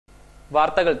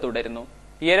വാർത്തകൾ തുടരുന്നു.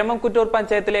 എരമംകുറ്റൂർ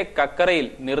പഞ്ചായത്തിലെ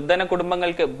കക്കറയിൽ നിർധന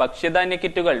കുടുംബങ്ങൾക്ക് ഭക്ഷ്യധാന്യ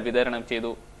കിറ്റുകൾ വിതരണം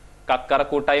ചെയ്തു. കക്കറ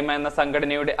കൂട്ടായ്മ എന്ന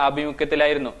സംഘടനയുടെ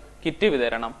ആഭിമുഖ്യത്തിലായിരുന്നു കിറ്റ്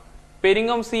വിതരണം.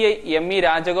 പെരിങ്ങോം CI ME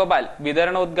രാജഗോപാൽ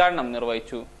വിതരണോദ്ഘാടനം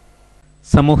നിർവഹിച്ചു.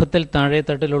 സമൂഹത്തിൽ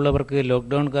താഴെത്തട്ടിലുള്ളവർക്ക്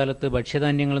ലോക്ക്ഡൌൺ കാലത്ത്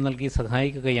ഭക്ഷ്യധാന്യങ്ങൾ നൽകി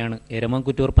സഹായിക്കുകയാണ്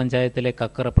എരമംകുറ്റൂർ പഞ്ചായത്തിലെ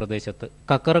കക്കറ പ്രദേശത്ത്.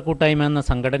 കക്കറ കൂട്ടായ്മ എന്ന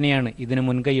സംഘടനയാണ് ഇതിന്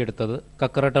മുൻകൈയെടുത്തത്.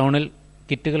 കക്കറ ടൗണിൽ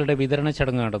കിറ്റുകളുടെ വിതരണ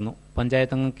ചടങ്ങ് നടന്നു.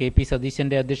 പഞ്ചായത്ത് അംഗം KP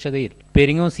സതീശന്റെ അധ്യക്ഷതയിൽ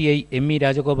പെരിങ്ങോം CI ME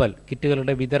രാജഗോപാൽ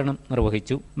കിറ്റുകളുടെ വിതരണം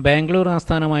നിർവഹിച്ചു. ബാംഗ്ലൂർ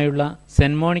ആസ്ഥാനമായുള്ള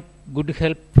saint monic good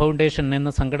help foundation എന്ന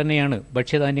സംഘടനയാണ്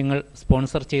ഭക്ഷ്യധാന്യങ്ങൾ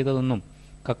സ്പോൺസർ ചെയ്തതെന്നും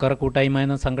കക്കറ കൂട്ടായ്മ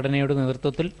എന്ന സംഘടനയുടെ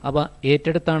നേതൃത്വത്തിൽ അവ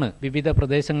ഏറ്റെടുത്താണ് വിവിധ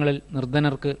പ്രദേശങ്ങളിൽ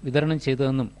നിർധനർക്ക് വിതരണം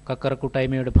ചെയ്തതെന്നും കക്കറ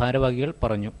കൂട്ടായ്മയുടെ ഭാരവാഹികൾ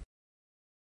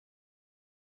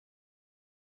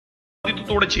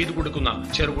പറഞ്ഞു. ോടെ ചെയ്തു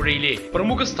കൊടുക്കുന്ന ചെറുപുഴയിലെ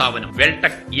പ്രമുഖ സ്ഥാപനം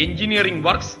വെൽടെക് എഞ്ചിനീയറിംഗ്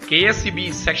വർക്ക്സ്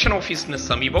KSEB സെക്ഷൻ ഓഫീസിന്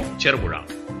സമീപം ചെറുപുഴ.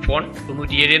 ഫോൺ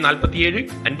 9747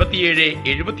 57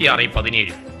 76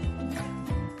 17.